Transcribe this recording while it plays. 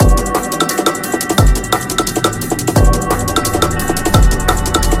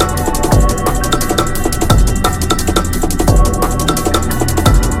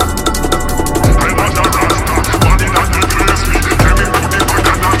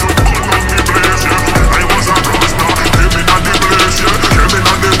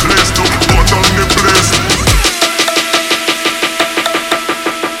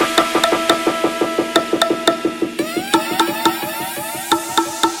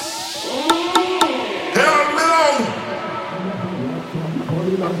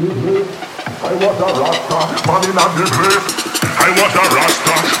was a Rasta, man in the place. I was a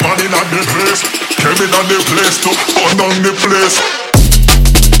Rasta, man in the place. Came in on the place to burn down the place.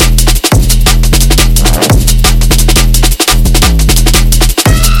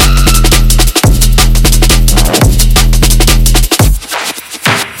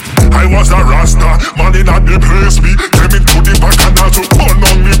 I was a Rasta, man in the place. Me came into the bacchanal to burn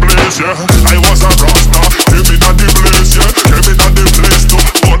down the place, yeah. I was a Rasta, came in on the place, yeah. Came in on the place to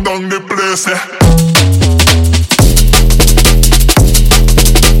burn down the place, yeah.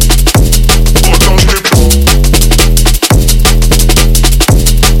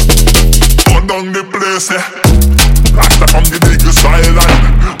 Burn down the place, yeah. Rasta from the biggest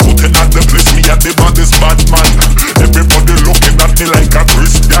island, putting at the place, me at the baddest bad man. Everybody looking at me like a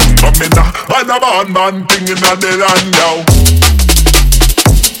Christian, but me nah, I'm a bad man thing in the land now.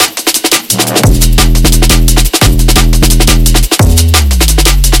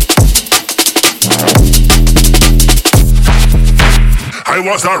 I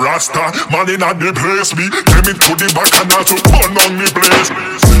was a Rasta, man in the place. Me came into the bacchanal to burn down the place.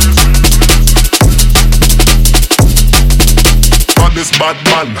 This bad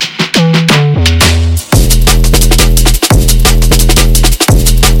man.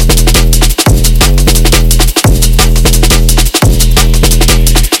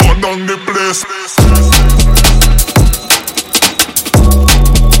 Burn down the place.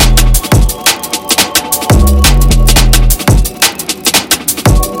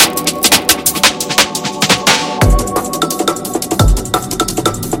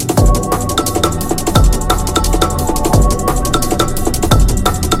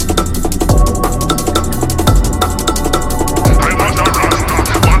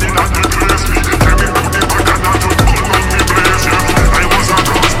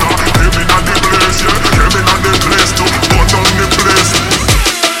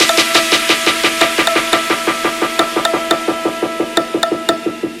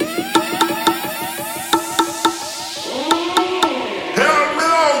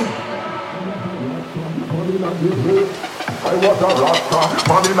 I was a Rasta,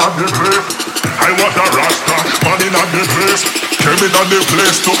 man in the place. I was a Rasta, man in the place. Came in on the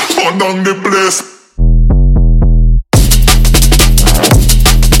place to burn down the place.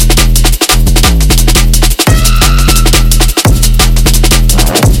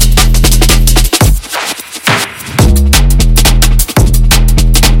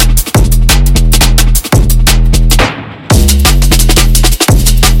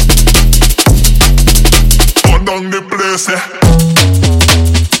 Burn down the place, yeah.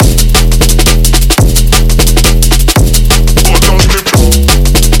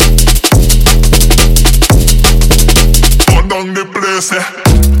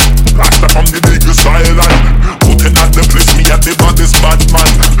 Rasta from the biggest island, putting at the place, me at the baddest bad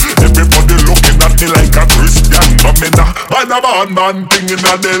man. Everybody looking at me like a Christian, but me nah, I'm a bad man thing in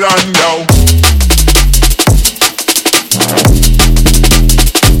the land now.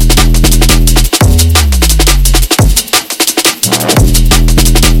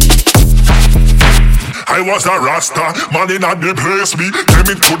 I was a Rasta, man in the place. Me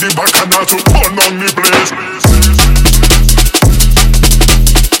came into the bacchanal to burn down the place.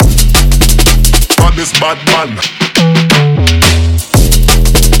 This bad man.